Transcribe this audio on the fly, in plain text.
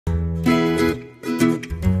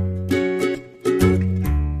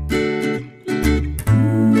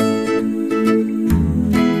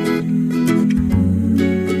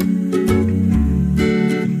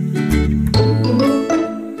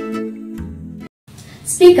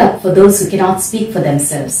Speak up for those who cannot speak for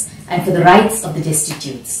themselves and for the rights of the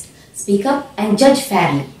destitute. Speak up and judge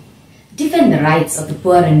fairly. Defend the rights of the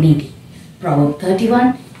poor and needy. Proverb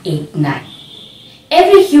 31:8-9.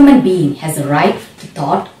 Every human being has a right to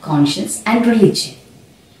thought, conscience and religion.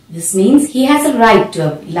 This means he has a right to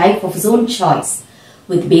a life of his own choice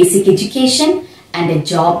with basic education and a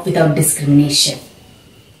job without discrimination.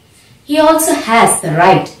 He also has the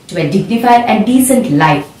right to a dignified and decent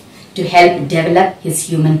life to help develop his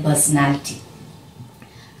human personality.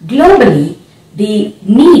 Globally, the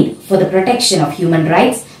need for the protection of human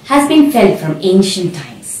rights has been felt from ancient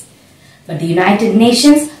times. But the United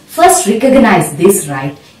Nations first recognized this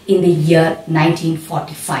right in the year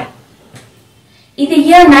 1945. In the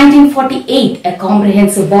year 1948, a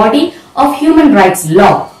comprehensive body of human rights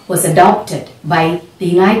law was adopted by the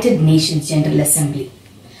United Nations General Assembly.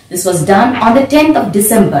 This was done on the 10th of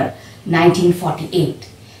December 1948.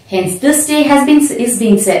 Hence, this day is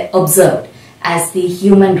being observed as the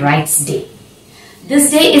Human Rights Day.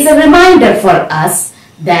 This day is a reminder for us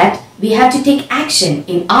that we have to take action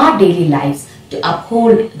in our daily lives to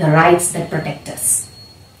uphold the rights that protect us.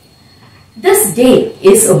 This day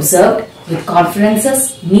is observed with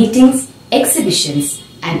conferences, meetings, exhibitions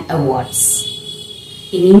and awards.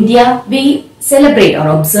 In India, we celebrate or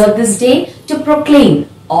observe this day to proclaim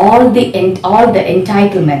all the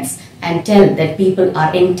entitlements and tell that people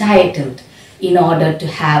are entitled in order to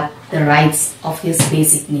have the rights of his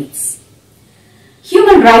basic needs.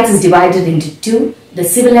 Human rights is divided into two, the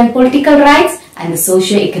civil and political rights and the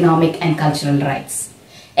socio-economic and cultural rights.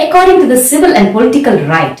 According to the civil and political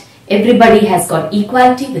right, everybody has got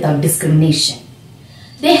equality without discrimination.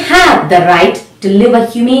 They have the right to live a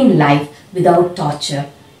humane life without torture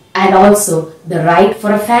and also the right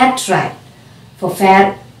for a fair trial, for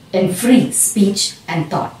fair and free speech and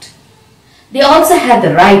thought. They also have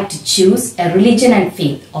the right to choose a religion and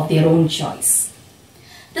faith of their own choice.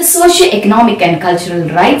 The socio-economic and cultural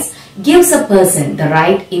rights gives a person the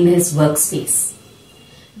right in his workspace.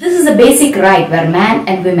 This is a basic right where man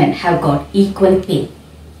and women have got equal pay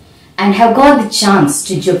and have got the chance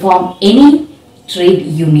to form any trade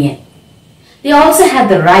union. They also have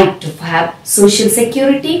the right to have social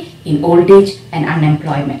security in old age and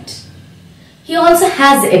unemployment. He also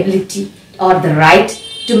has the ability or the right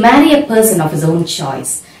to marry a person of his own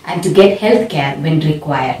choice and to get health care when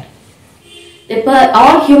required.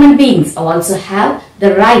 All human beings also have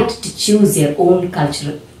the right to choose their own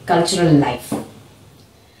cultural life.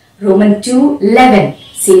 Romans 2:11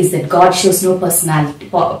 says that God shows no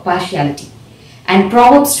partiality. And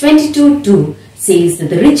Proverbs 22:2 says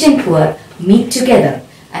that the rich and poor meet together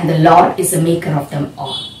and the Lord is the maker of them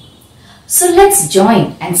all. So let's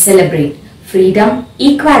join and celebrate freedom,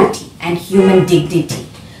 equality and human dignity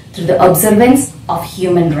through the observance of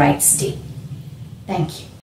Human Rights Day. Thank you.